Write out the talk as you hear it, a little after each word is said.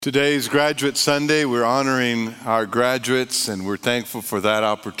Today is Graduate Sunday. We're honoring our graduates, and we're thankful for that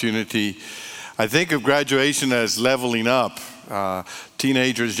opportunity. I think of graduation as leveling up.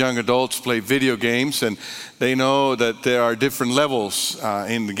 Teenagers, young adults play video games, and they know that there are different levels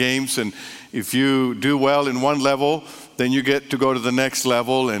in the games. And if you do well in one level, then you get to go to the next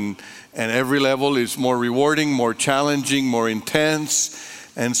level, and every level is more rewarding, more challenging, more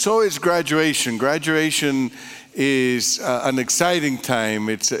intense. And so is graduation. Graduation is an exciting time.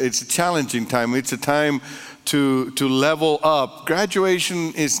 It's a challenging time. It's a time to level up.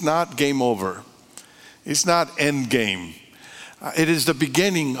 Graduation is not game over. It's not end game. It is the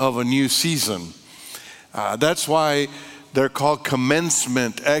beginning of a new season. That's why they're called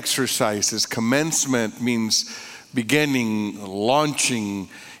commencement exercises. Commencement means beginning, launching,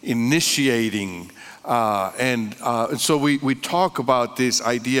 initiating. And so we talk about this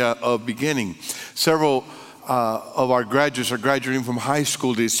idea of beginning. Several of our graduates are graduating from high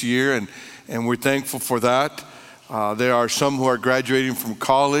school this year, and we're thankful for that. There are some who are graduating from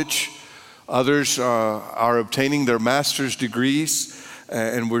college. Others are obtaining their master's degrees,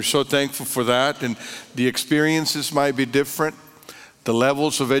 and we're so thankful for that. And the experiences might be different. The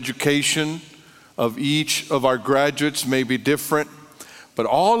levels of education of each of our graduates may be different, but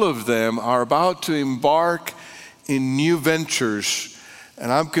all of them are about to embark in new ventures. And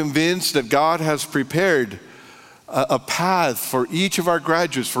I'm convinced that God has prepared a path for each of our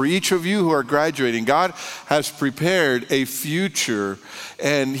graduates, for each of you who are graduating. God has prepared a future,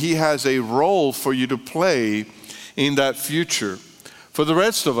 and He has a role for you to play in that future. For the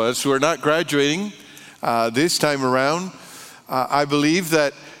rest of us who are not graduating this time around, I believe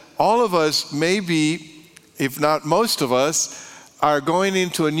that all of us, maybe, if not most of us, are going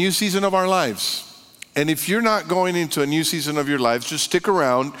into a new season of our lives. And if you're not going into a new season of your lives, just stick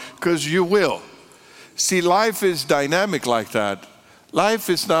around, because you will. See, life is dynamic like that. Life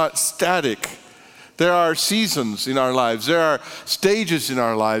is not static. There are seasons in our lives. There are stages in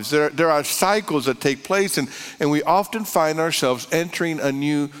our lives. There are cycles that take place, and we often find ourselves entering a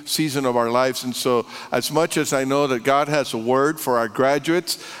new season of our lives. And so, as much as I know that God has a word for our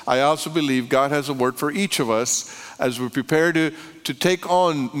graduates, I also believe God has a word for each of us as we prepare to take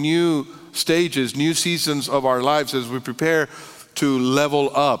on new stages, new seasons of our lives, as we prepare to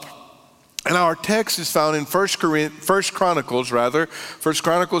level up. And our text is found in 1 Chronicles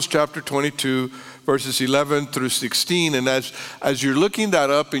chapter 22, verses 11 through 16. And as you're looking that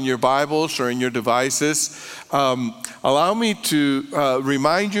up in your Bibles or in your devices, allow me to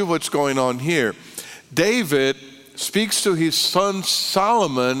remind you what's going on here. David speaks to his son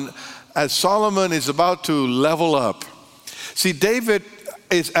Solomon as Solomon is about to level up. See, David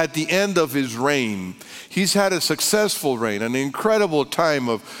is at the end of his reign. He's had a successful reign, an incredible time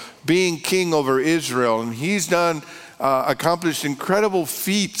of being king over Israel, and he's accomplished incredible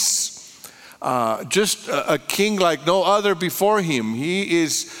feats. Just a king like no other before him. He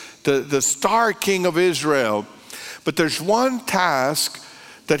is the star king of Israel. But there's one task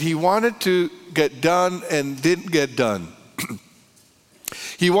that he wanted to get done and didn't get done.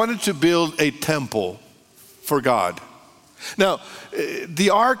 He wanted to build a temple for God. Now, the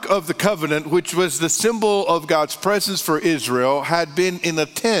Ark of the Covenant, which was the symbol of God's presence for Israel, had been in a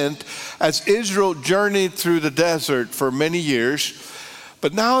tent as Israel journeyed through the desert for many years.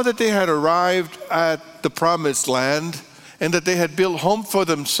 But now that they had arrived at the Promised Land and that they had built home for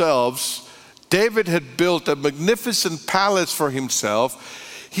themselves, David had built a magnificent palace for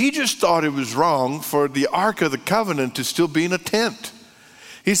himself. He just thought it was wrong for the Ark of the Covenant to still be in a tent.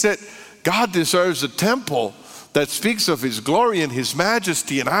 He said, God deserves a temple that speaks of His glory and His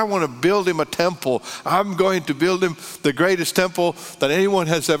majesty, and I want to build Him a temple. I'm going to build Him the greatest temple that anyone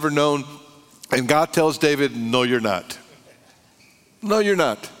has ever known. And God tells David, no, you're not. No, you're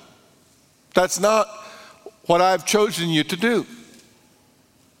not. That's not what I've chosen you to do.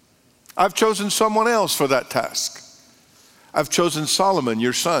 I've chosen someone else for that task. I've chosen Solomon,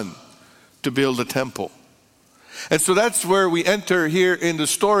 your son, to build a temple. And so that's where we enter here in the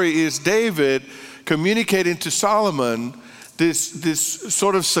story, is David communicating to Solomon this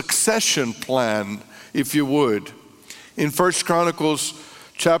sort of succession plan, if you would. In 1 Chronicles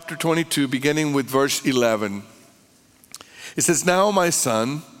chapter 22, beginning with verse 11, it says, now my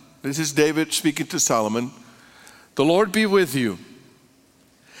son, this is David speaking to Solomon, the Lord be with you,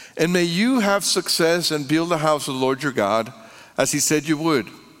 and may you have success and build the house of the Lord your God, as He said you would.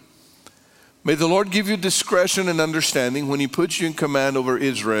 May the Lord give you discretion and understanding when He puts you in command over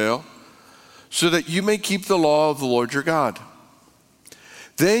Israel, so that you may keep the law of the Lord your God.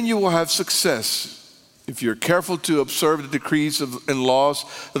 Then you will have success if you're careful to observe the decrees and laws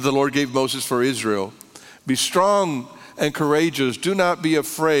that the Lord gave Moses for Israel. Be strong and courageous. Do not be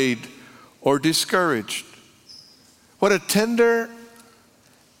afraid or discouraged. What a tender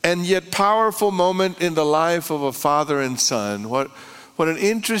and yet powerful moment in the life of a father and son. What an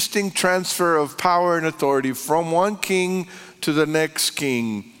interesting transfer of power and authority from one king to the next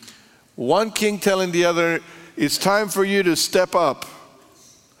king. One king telling the other, it's time for you to step up.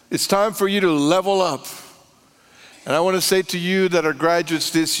 It's time for you to level up. And I want to say to you that are graduates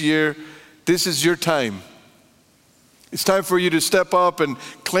this year, this is your time. It's time for you to step up and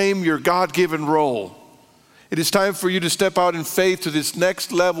claim your God-given role. It is time for you to step out in faith to this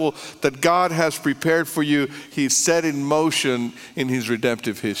next level that God has prepared for you. He's set in motion in His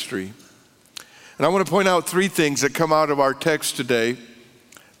redemptive history. And I want to point out three things that come out of our text today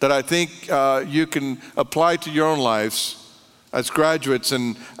that I think you can apply to your own lives as graduates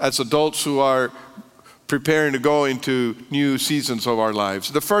and as adults who are preparing to go into new seasons of our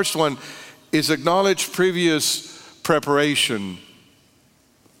lives. The first one is acknowledge previous preparation.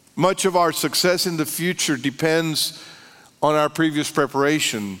 Much of our success in the future depends on our previous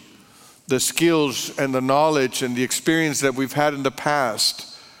preparation, the skills and the knowledge and the experience that we've had in the past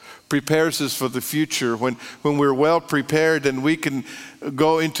prepares us for the future. When we're well prepared, then we can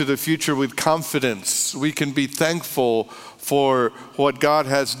go into the future with confidence. We can be thankful for what God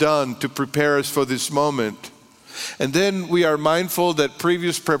has done to prepare us for this moment. And then we are mindful that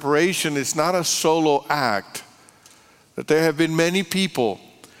previous preparation is not a solo act, that there have been many people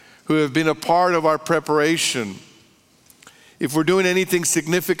who have been a part of our preparation. If we're doing anything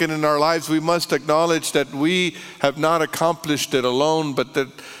significant in our lives, we must acknowledge that we have not accomplished it alone, but that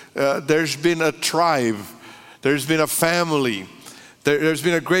there's been a tribe, there's been a family, there's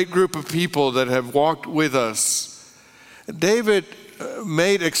been a great group of people that have walked with us. David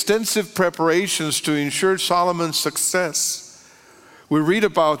made extensive preparations to ensure Solomon's success. We read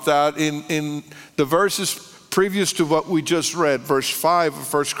about that in the verses previous to what we just read. Verse 5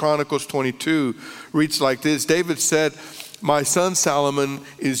 of 1 Chronicles 22 reads like this. David said, my son Solomon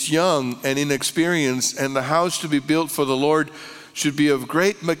is young and inexperienced, and the house to be built for the Lord should be of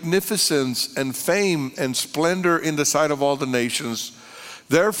great magnificence and fame and splendor in the sight of all the nations.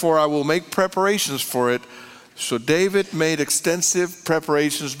 Therefore, I will make preparations for it. So David made extensive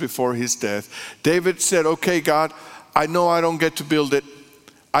preparations before his death. David said, okay, God, I know I don't get to build it.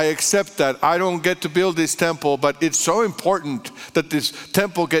 I accept that. I don't get to build this temple, but it's so important that this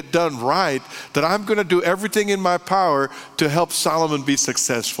temple get done right that I'm going to do everything in my power to help Solomon be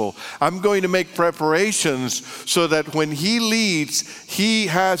successful. I'm going to make preparations so that when he leads, he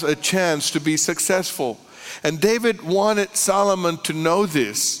has a chance to be successful. And David wanted Solomon to know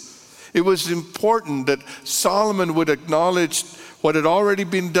this. It was important that Solomon would acknowledge what had already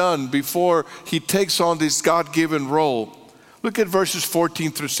been done before he takes on this God-given role. Look at verses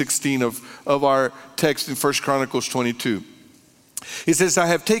 14 through 16 of our text in 1 Chronicles 22. It says, I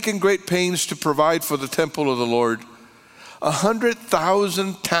have taken great pains to provide for the temple of the Lord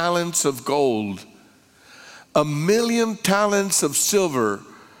 100,000 talents of gold, 1,000,000 talents of silver,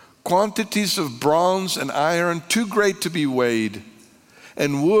 quantities of bronze and iron too great to be weighed,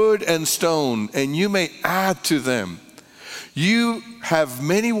 and wood and stone, and you may add to them. You have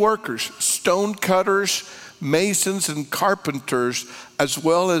many workers, stone cutters, masons and carpenters, as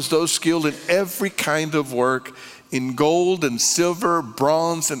well as those skilled in every kind of work, in gold and silver,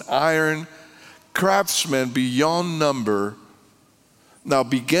 bronze and iron, craftsmen beyond number. Now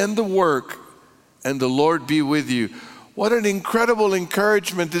begin the work, and the Lord be with you. What an incredible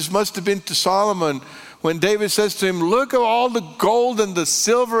encouragement this must have been to Solomon when David says to him, look at all the gold and the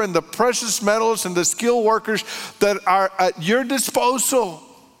silver and the precious metals and the skilled workers that are at your disposal.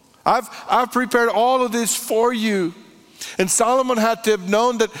 I've prepared all of this for you. And Solomon had to have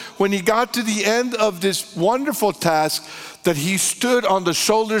known that when he got to the end of this wonderful task, that he stood on the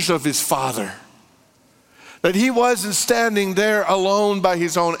shoulders of his father. That he wasn't standing there alone by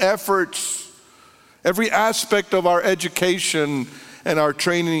his own efforts. Every aspect of our education and our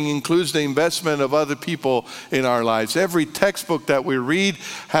training includes the investment of other people in our lives. Every textbook that we read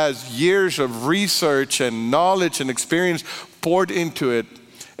has years of research and knowledge and experience poured into it.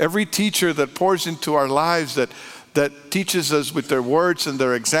 Every teacher that pours into our lives, that teaches us with their words and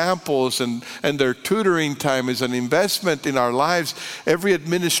their examples and their tutoring time is an investment in our lives. Every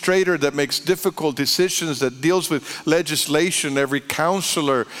administrator that makes difficult decisions, that deals with legislation, every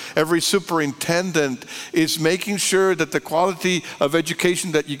counselor, every superintendent is making sure that the quality of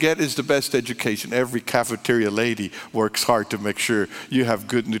education that you get is the best education. Every cafeteria lady works hard to make sure you have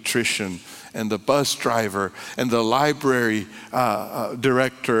good nutrition. And the bus driver and the library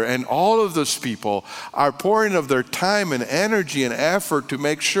director and all of those people are pouring of their time and energy and effort to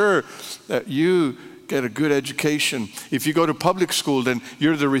make sure that you get a good education. If you go to public school, then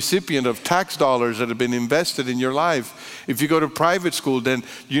you're the recipient of tax dollars that have been invested in your life. If you go to private school, then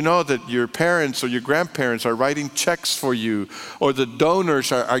you know that your parents or your grandparents are writing checks for you, or the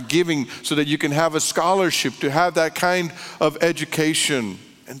donors are giving so that you can have a scholarship to have that kind of education.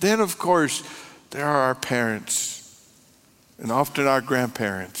 And then, of course, there are our parents, and often our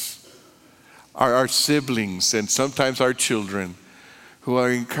grandparents, our siblings, and sometimes our children, who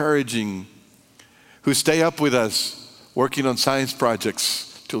are encouraging, who stay up with us working on science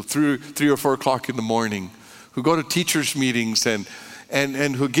projects till 3 or 4 o'clock in the morning, who go to teachers' meetings and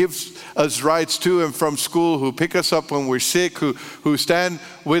who gives us rides to and from school, who pick us up when we're sick, who stand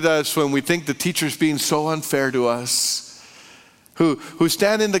with us when we think the teacher's being so unfair to us, who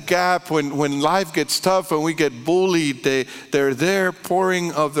stand in the gap when life gets tough and we get bullied. They're there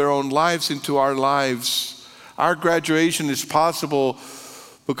pouring of their own lives into our lives. Our graduation is possible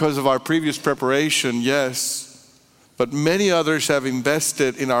because of our previous preparation, yes, but many others have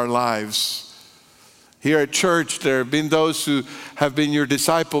invested in our lives. Here at church, there have been those who have been your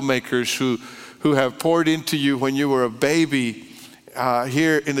disciple makers, who have poured into you when you were a baby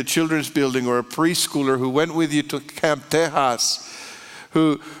here in the children's building, or a preschooler who went with you to Camp Tejas,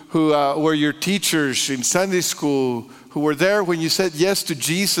 who were your teachers in Sunday school, who were there when you said yes to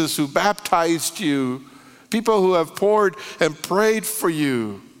Jesus, who baptized you. People who have poured and prayed for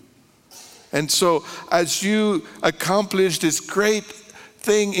you. And so as you accomplish this great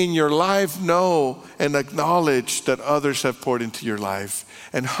thing in your life, know and acknowledge that others have poured into your life.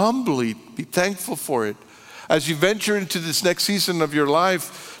 And humbly be thankful for it. As you venture into this next season of your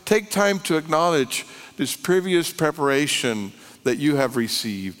life, take time to acknowledge this previous preparation that you have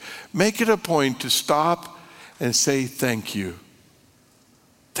received. Make it a point to stop and say thank you.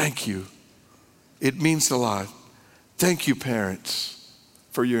 Thank you. It means a lot. Thank you, parents,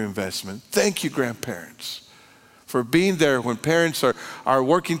 for your investment. Thank you, grandparents, for being there when parents are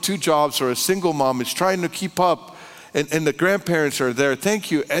working 2 jobs, or a single mom is trying to keep up, and the grandparents are there. Thank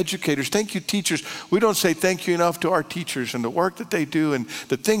you, educators. Thank you, teachers. We don't say thank you enough to our teachers and the work that they do and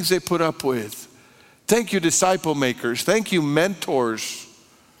the things they put up with. Thank you, disciple makers. Thank you, mentors.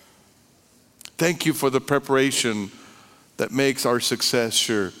 Thank you for the preparation that makes our success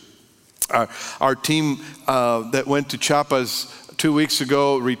sure. Our team that went to Chiapas 2 weeks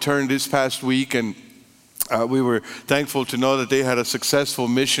ago returned this past week, and we were thankful to know that they had a successful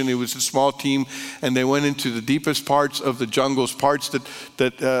mission. It was a small team, and they went into the deepest parts of the jungles, parts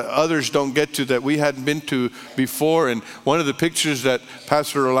that others don't get to, that we hadn't been to before. And one of the pictures that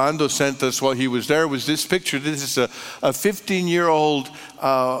Pastor Orlando sent us while he was there was this picture. This is a 15-year-old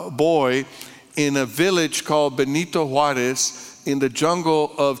boy in a village called Benito Juarez in the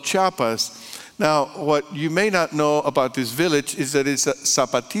jungle of Chiapas. Now, what you may not know about this village is that it's a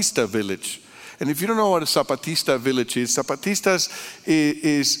Zapatista village. And if you don't know what a Zapatista village is, Zapatistas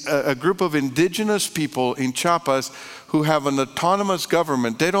is a group of indigenous people in Chiapas who have an autonomous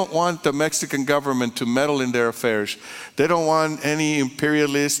government. They don't want the Mexican government to meddle in their affairs. They don't want any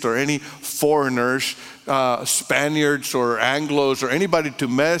imperialists or any foreigners, Spaniards or Anglos or anybody to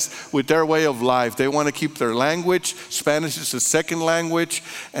mess with their way of life. They want to keep their language. Spanish is a second language,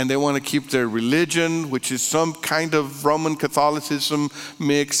 and they want to keep their religion, which is some kind of Roman Catholicism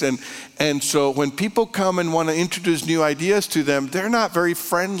mix. And so when people come and want to introduce new ideas to them, they're not very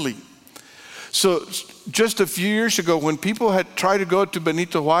friendly. So just a few years ago, when people had tried to go to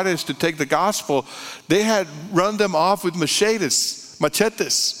Benito Juarez to take the gospel, they had run them off with machetes.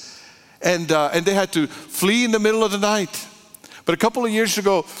 And they had to flee in the middle of the night. But a couple of years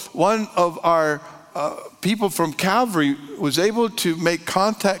ago, one of our people from Calvary was able to make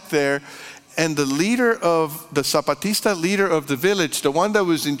contact there, and the Zapatista leader of the village, the one that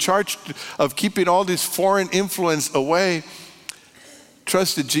was in charge of keeping all this foreign influence away,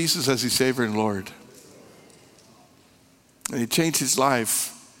 trusted Jesus as his Savior and Lord. And he changed his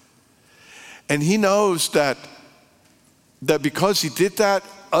life. And he knows that because he did that,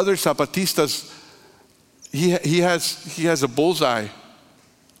 other Zapatistas, he has a bullseye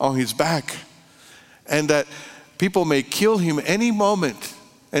on his back, and that people may kill him any moment.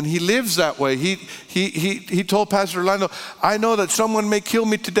 And he lives that way. He told Pastor Orlando, I know that someone may kill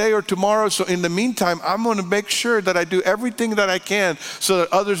me today or tomorrow, so in the meantime, I'm going to make sure that I do everything that I can so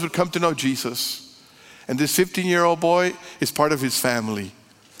that others would come to know Jesus. And this 15-year-old boy is part of his family.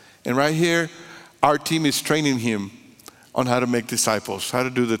 And right here, our team is training him on how to make disciples, how to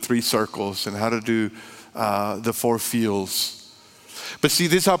do the 3 circles, and how to do the 4 fields. But see,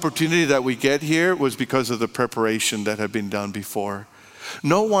 this opportunity that we get here was because of the preparation that had been done before.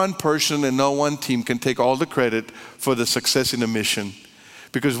 No one person and no one team can take all the credit for the success in a mission,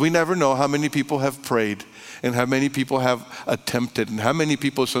 Because we never know how many people have prayed and how many people have attempted and how many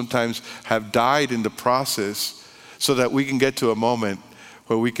people sometimes have died in the process so that we can get to a moment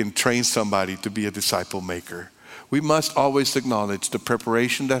where we can train somebody to be a disciple maker. We must always acknowledge the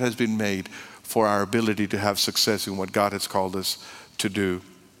preparation that has been made for our ability to have success in what God has called us to do.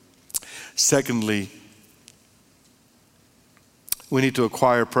 Secondly, we need to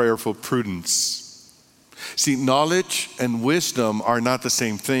acquire prayerful prudence. See, knowledge and wisdom are not the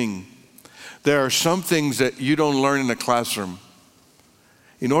same thing. There are some things that you don't learn in a classroom.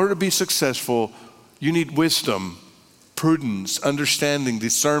 In order to be successful, you need wisdom, prudence, understanding,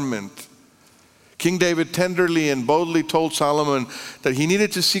 discernment. King David tenderly and boldly told Solomon that he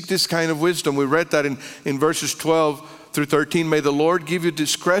needed to seek this kind of wisdom. We read that in verses 12 through 13. May the Lord give you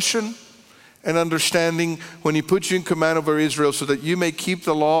discretion and understanding when he puts you in command over Israel, so that you may keep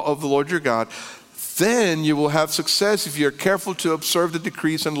the law of the Lord your God. Then you will have success if you are careful to observe the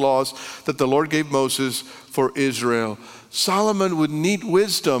decrees and laws that the Lord gave Moses for Israel. Solomon would need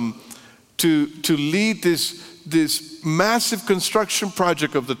wisdom to lead this massive construction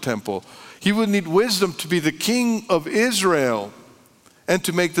project of the temple. He would need wisdom to be the king of Israel and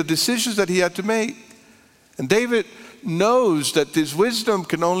to make the decisions that he had to make. And David knows that this wisdom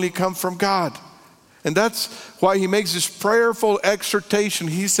can only come from God. And that's why he makes this prayerful exhortation.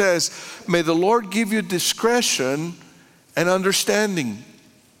 He says, may the Lord give you discretion and understanding.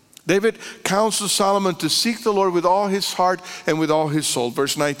 David counsels Solomon to seek the Lord with all his heart and with all his soul.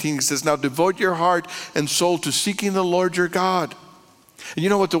 Verse 19, he says, now devote your heart and soul to seeking the Lord your God. And you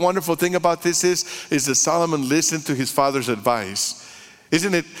know what the wonderful thing about this is that Solomon listened to his father's advice.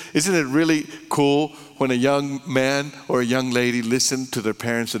 Isn't it really cool when a young man or a young lady listened to their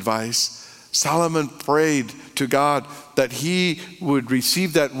parents' advice? Solomon prayed to God that he would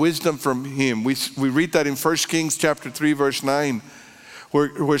receive that wisdom from him. We read that in 1 Kings chapter 3, verse 9,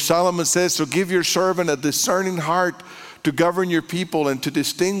 where Solomon says, so give your servant a discerning heart to govern your people and to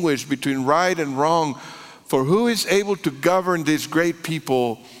distinguish between right and wrong. For who is able to govern this great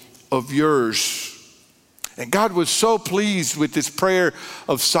people of yours? And God was so pleased with this prayer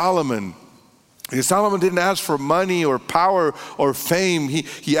of Solomon. Because Solomon didn't ask for money or power or fame.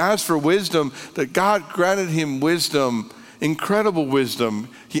 He asked for wisdom, that God granted him wisdom, incredible wisdom.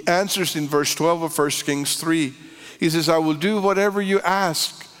 He answers in verse 12 of 1 Kings 3. He says, I will do whatever you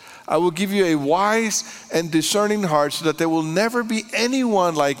ask. I will give you a wise and discerning heart, so that there will never be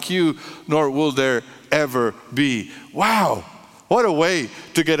anyone like you, nor will there ever be. Wow, what a way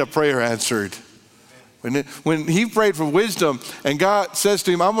to get a prayer answered. When he prayed for wisdom and God says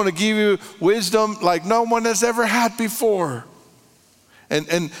to him, I'm going to give you wisdom like no one has ever had before.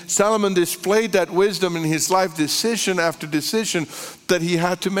 And Solomon displayed that wisdom in his life, decision after decision that he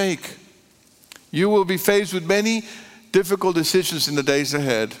had to make. You will be faced with many difficult decisions in the days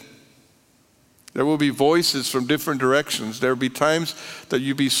ahead. There will be voices from different directions. There will be times that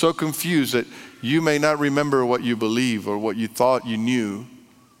you'll be so confused that you may not remember what you believe or what you thought you knew.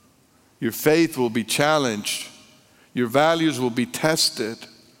 Your faith will be challenged. Your values will be tested.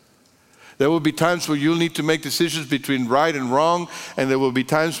 There will be times where you'll need to make decisions between right and wrong, and there will be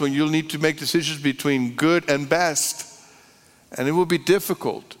times when you'll need to make decisions between good and best. And it will be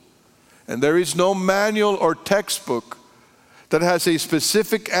difficult. And there is no manual or textbook that has a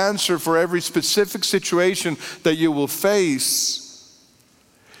specific answer for every specific situation that you will face.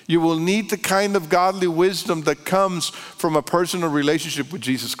 You will need the kind of godly wisdom that comes from a personal relationship with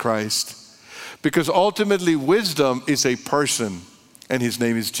Jesus Christ. Because ultimately, wisdom is a person, and his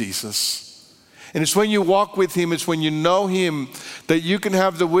name is Jesus. And it's when you walk with him, it's when you know him, that you can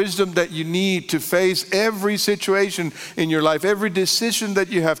have the wisdom that you need to face every situation in your life, every decision that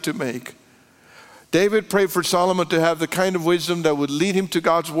you have to make. David prayed for Solomon to have the kind of wisdom that would lead him to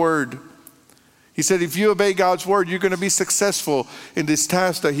God's word. He said, if you obey God's word, you're going to be successful in this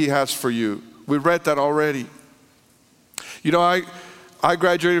task that he has for you. We read that already. You know, I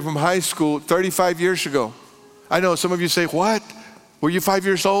graduated from high school 35 years ago. I know some of you say, what? Were you 5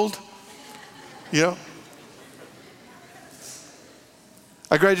 years old? You know?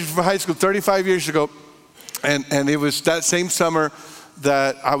 I graduated from high school 35 years ago, and it was that same summer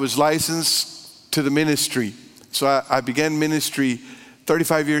that I was licensed to the ministry. So I began ministry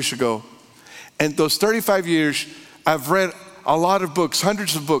 35 years ago. And those 35 years, I've read a lot of books,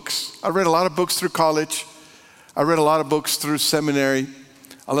 hundreds of books. I read a lot of books through college. I read a lot of books through seminary.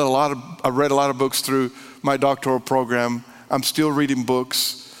 I read a lot of books through my doctoral program. I'm still reading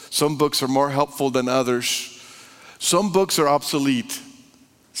books. Some books are more helpful than others. Some books are obsolete.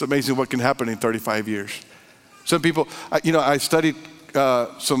 It's amazing what can happen in 35 years. Some people, I studied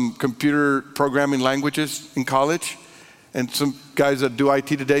some computer programming languages in college. And some guys that do IT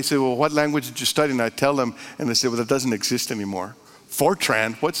today say, well, what language did you study? And I tell them, and they say, well, that doesn't exist anymore.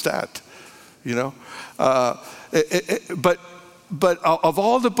 Fortran, what's that? You know? But of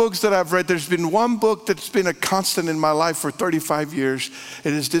all the books that I've read, there's been one book that's been a constant in my life for 35 years.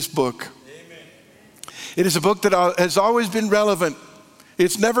 It is this book. Amen. It is a book that has always been relevant.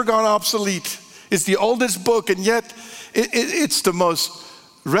 It's never gone obsolete. It's the oldest book, and yet it's the most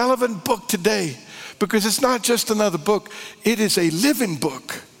relevant book today. Because it's not just another book, it is a living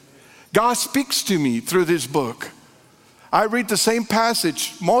book. God speaks to me through this book. I read the same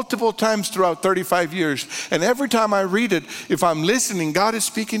passage multiple times throughout 35 years, and every time I read it, if I'm listening, God is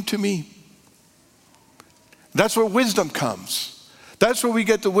speaking to me. That's where wisdom comes. That's where we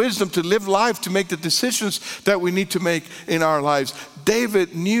get the wisdom to live life, to make the decisions that we need to make in our lives.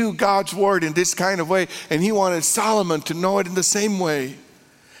 David knew God's word in this kind of way, and he wanted Solomon to know it in the same way.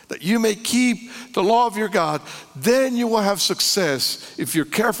 That you may keep the law of your God, then you will have success if you're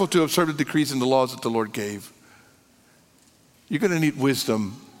careful to observe the decrees and the laws that the Lord gave. You're going to need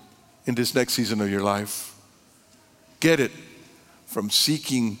wisdom in this next season of your life. Get it from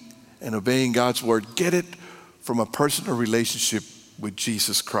seeking and obeying God's word. Get it from a personal relationship with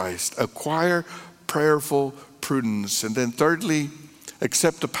Jesus Christ. Acquire prayerful prudence. And then thirdly,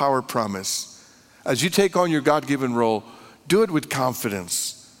 accept the power promise. As you take on your God-given role, do it with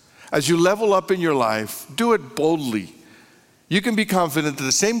confidence. As you level up in your life, do it boldly. You can be confident that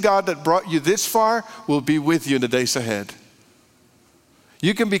the same God that brought you this far will be with you in the days ahead.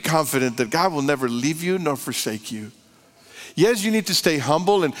 You can be confident that God will never leave you nor forsake you. Yes, you need to stay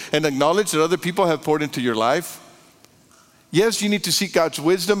humble and acknowledge that other people have poured into your life. Yes, you need to seek God's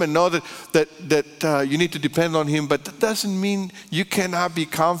wisdom and know that you need to depend on Him, but that doesn't mean you cannot be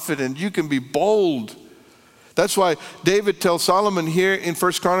confident. You can be bold. That's why David tells Solomon here in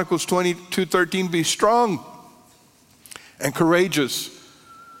 1 Chronicles 22:13, be strong and courageous.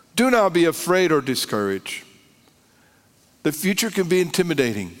 Do not be afraid or discouraged. The future can be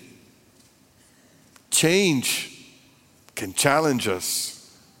intimidating. Change can challenge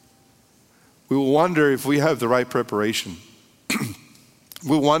us. We will wonder if we have the right preparation.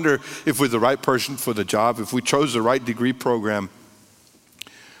 We wonder if we're the right person for the job, if we chose the right degree program.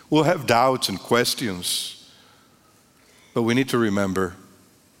 We'll have doubts and questions. But we need to remember,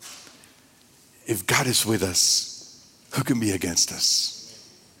 if God is with us, who can be against us?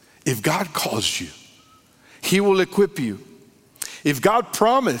 If God calls you, He will equip you. If God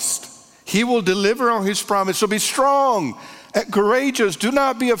promised, He will deliver on His promise. So be strong and courageous. Do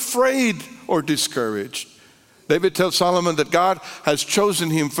not be afraid or discouraged. David tells Solomon that God has chosen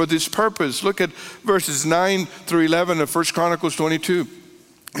him for this purpose. Look at verses 9 through 11 of 1 Chronicles 22.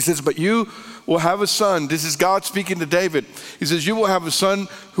 It says, but you will have a son. This is God speaking to David. He says, you will have a son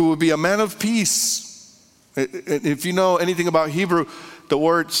who will be a man of peace. If you know anything about Hebrew, the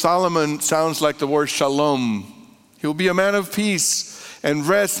word Solomon sounds like the word shalom. He will be a man of peace and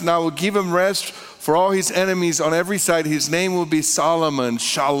rest, and I will give him rest for all his enemies on every side. His name will be Solomon,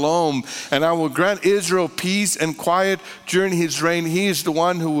 Shalom, and I will grant Israel peace and quiet during his reign. He is the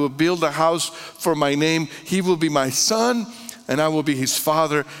one who will build a house for my name. He will be my son, and I will be his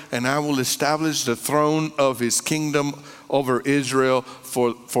father, and I will establish the throne of his kingdom over Israel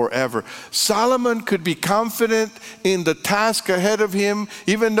forever. Solomon could be confident in the task ahead of him,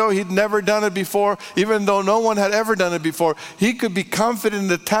 even though he'd never done it before, even though no one had ever done it before. He could be confident in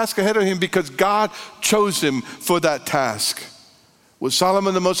the task ahead of him because God chose him for that task. Was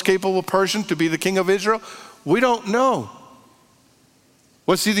Solomon the most capable person to be the king of Israel? We don't know.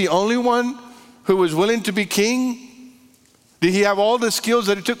 Was he the only one who was willing to be king? Did he have all the skills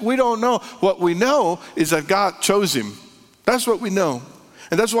that it took? We don't know. What we know is that God chose him. That's what we know.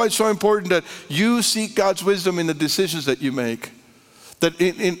 And that's why it's so important that you seek God's wisdom in the decisions that you make. That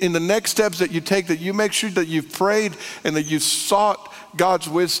in the next steps that you take, that you make sure that you've prayed and that you've sought God's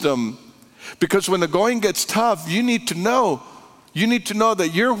wisdom. Because when the going gets tough, you need to know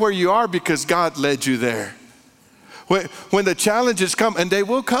that you're where you are because God led you there. When the challenges come, and they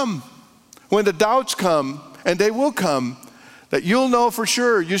will come. When the doubts come, and they will come, that you'll know for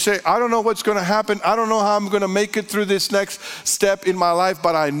sure. You say, I don't know what's going to happen. I don't know how I'm going to make it through this next step in my life,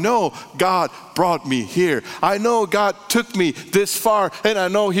 but I know God brought me here. I know God took me this far, and I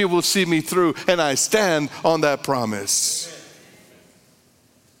know He will see me through, and I stand on that promise.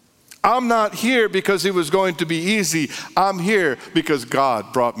 I'm not here because it was going to be easy. I'm here because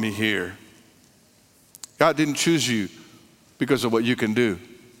God brought me here. God didn't choose you because of what you can do.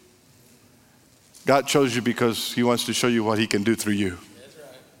 God chose you because He wants to show you what He can do through you. That's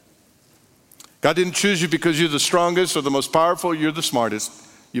right. God didn't choose you because you're the strongest or the most powerful, you're the smartest.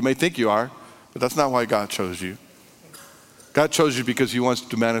 You may think you are, but that's not why God chose you. God chose you because he wants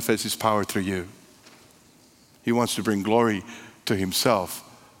to manifest his power through you. He wants to bring glory to himself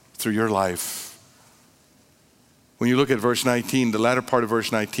through your life. When you look at verse 19, the latter part of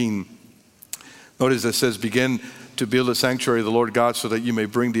verse 19, notice it says, begin to build a sanctuary of the Lord God so that you may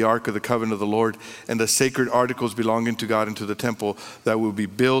bring the ark of the covenant of the Lord and the sacred articles belonging to God into the temple that will be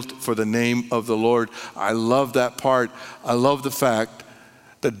built for the name of the Lord. I love that part. I love the fact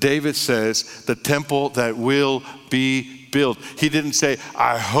that David says the temple that will be built. He didn't say,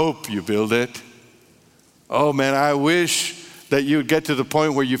 I hope you build it. Oh man, I wish that you would get to the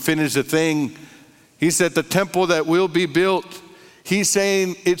point where you finish the thing. He said the temple that will be built. He's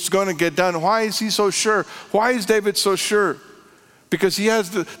saying it's going to get done. Why is he so sure? Why is David so sure? Because he has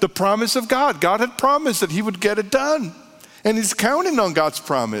the promise of God. God had promised that he would get it done. And he's counting on God's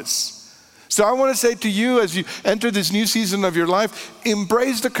promise. So I want to say to you as you enter this new season of your life,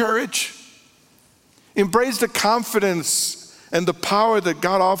 embrace the courage. Embrace the confidence and the power that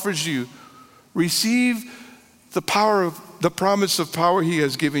God offers you. Receive the power of the promise of power he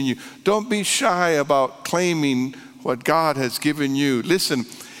has given you. Don't be shy about claiming what God has given you. Listen,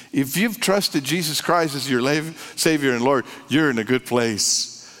 if you've trusted Jesus Christ as your Savior and Lord, you're in a good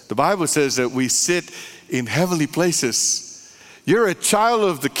place. The Bible says that we sit in heavenly places. You're a child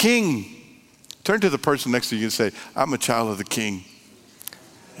of the King. Turn to the person next to you and say, I'm a child of the King.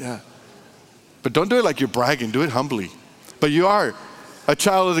 Yeah. But don't do it like you're bragging. Do it humbly. But you are a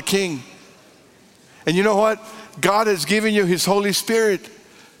child of the King. And you know what? God has given you his Holy Spirit.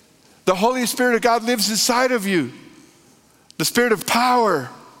 The Holy Spirit of God lives inside of you. The Spirit of power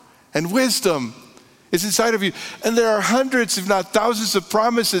and wisdom is inside of you. And there are hundreds, if not thousands of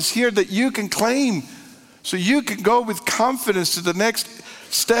promises here that you can claim. So you can go with confidence to the next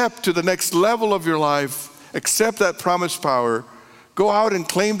step, to the next level of your life. Accept that promised power. Go out and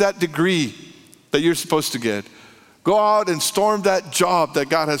claim that degree that you're supposed to get. Go out and storm that job that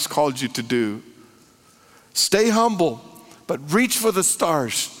God has called you to do. Stay humble, but reach for the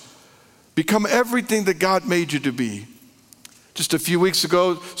stars. Become everything that God made you to be. Just a few weeks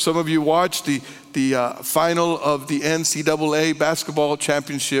ago, some of you watched the final of the NCAA basketball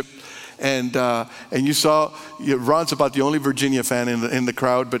championship, and you saw, Ron's about the only Virginia fan in the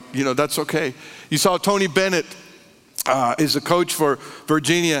crowd, but you know that's okay. You saw Tony Bennett is a coach for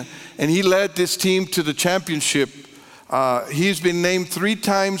Virginia, and he led this team to the championship. He's been named 3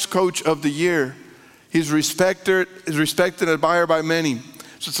 times Coach of the Year. He's respected and admired by many.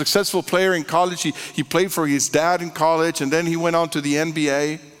 He's a successful player in college. He played for his dad in college, and then he went on to the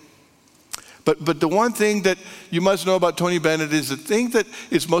NBA. But the one thing that you must know about Tony Bennett is the thing that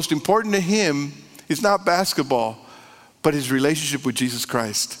is most important to him is not basketball, but his relationship with Jesus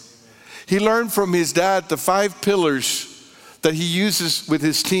Christ. He learned from his dad the 5 pillars that he uses with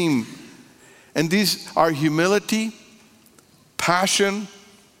his team. And these are humility, passion,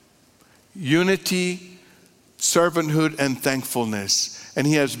 unity, servanthood, and thankfulness. And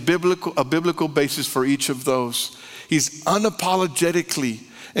he has a biblical basis for each of those. He's unapologetically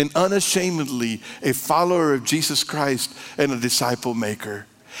and unashamedly a follower of Jesus Christ and a disciple maker.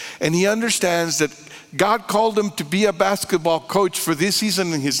 And he understands that God called him to be a basketball coach for this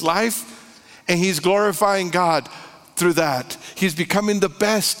season in his life, and he's glorifying God through that. He's becoming the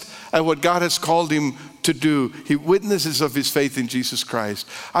best at what God has called him to do. He witnesses of his faith in Jesus Christ.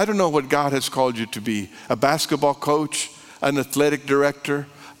 I don't know what God has called you to be. A basketball coach, an athletic director,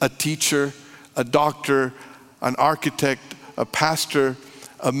 a teacher, a doctor, an architect, a pastor,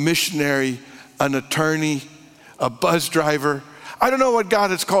 a missionary, an attorney, a bus driver. I don't know what God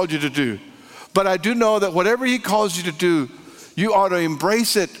has called you to do, but I do know that whatever he calls you to do, you ought to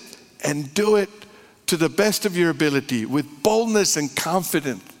embrace it and do it to the best of your ability with boldness and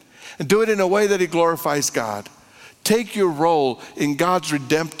confidence, and do it in a way that it glorifies God. Take your role in God's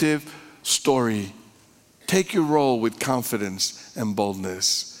redemptive story. Take your role with confidence and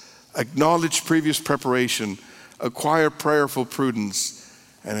boldness. Acknowledge previous preparation, acquire prayerful prudence,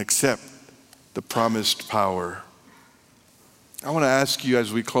 and accept the promised power. I want to ask you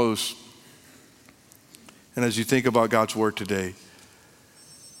as we close, and as you think about God's word today,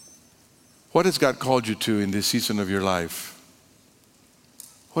 what has God called you to in this season of your life?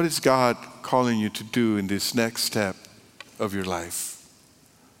 What is God calling you to do in this next step of your life?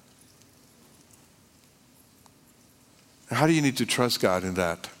 How do you need to trust God in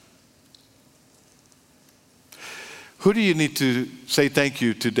that? Who do you need to say thank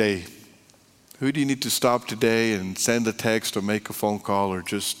you today? Who do you need to stop today and send a text or make a phone call or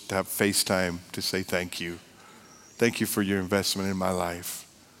just have FaceTime to say thank you? Thank you for your investment in my life.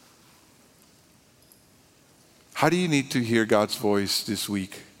 How do you need to hear God's voice this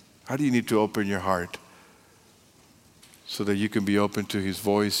week? How do you need to open your heart so that you can be open to His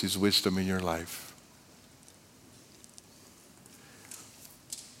voice, His wisdom in your life.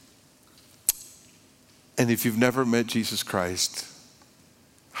 And if you've never met Jesus Christ,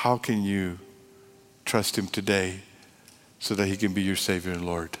 how can you trust Him today so that He can be your Savior and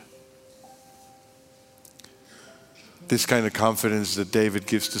Lord? This kind of confidence that David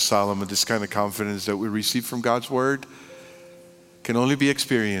gives to Solomon, this kind of confidence that we receive from God's Word, can only be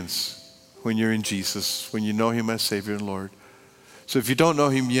experienced when you're in Jesus, when you know Him as Savior and Lord. So if you don't know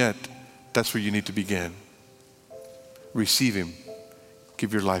Him yet, that's where you need to begin. Receive Him.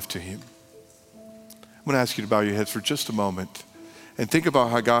 Give your life to Him. I'm going to ask you to bow your heads for just a moment and think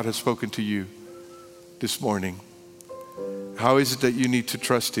about how God has spoken to you this morning. How is it that you need to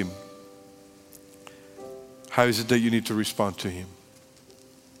trust Him? How is it that you need to respond to Him?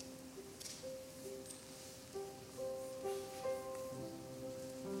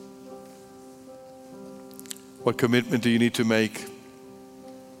 What commitment do you need to make?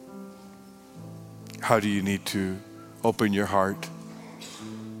 How do you need to open your heart?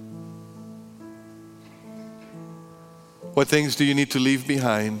 What things do you need to leave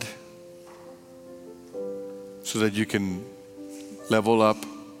behind so that you can level up?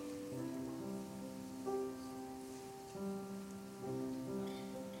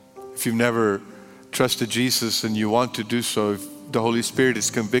 If you've never trusted Jesus and you want to do so, if the Holy Spirit is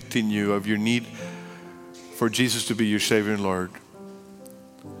convicting you of your need for Jesus to be your Savior and Lord,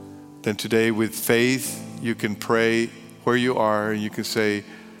 then today with faith you can pray where you are and you can say,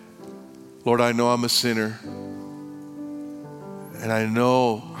 Lord, I know I'm a sinner and I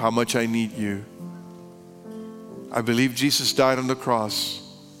know how much I need you. I believe Jesus died on the cross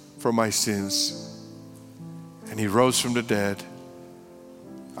for my sins and He rose from the dead.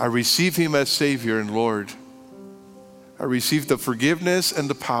 I receive Him as Savior and Lord. I receive the forgiveness and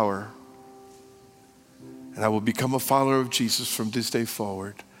the power. And I will become a follower of Jesus from this day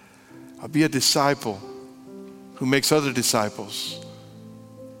forward. I'll be a disciple who makes other disciples.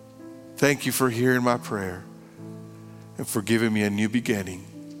 Thank you for hearing my prayer and for giving me a new beginning.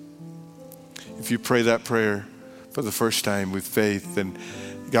 If you pray that prayer for the first time with faith, then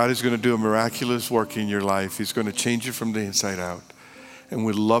God is going to do a miraculous work in your life. He's going to change you from the inside out. And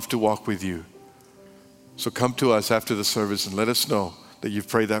we'd love to walk with you. So come to us after the service and let us know that you've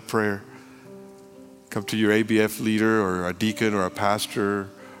prayed that prayer. Come to your ABF leader or a deacon or a pastor,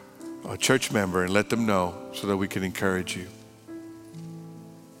 a church member, and let them know so that we can encourage you.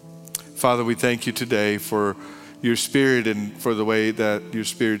 Father, we thank you today for your Spirit and for the way that your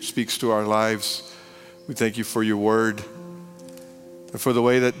Spirit speaks to our lives. We thank you for your word and for the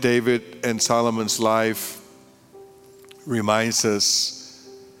way that David and Solomon's life reminds us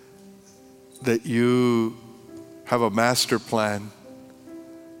that you have a master plan,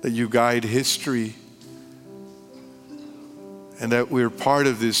 that you guide history, and that we're part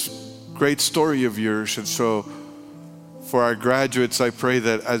of this great story of yours. And so for our graduates, I pray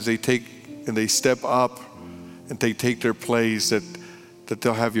that as they take and they step up and they take their place, that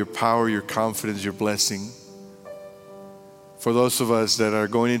they'll have your power, your confidence, your blessing. For those of us that are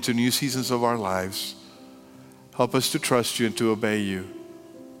going into new seasons of our lives, help us to trust you and to obey you.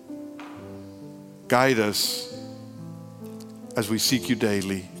 Guide us as we seek you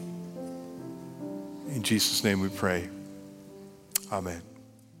daily. In Jesus' name we pray. Amen.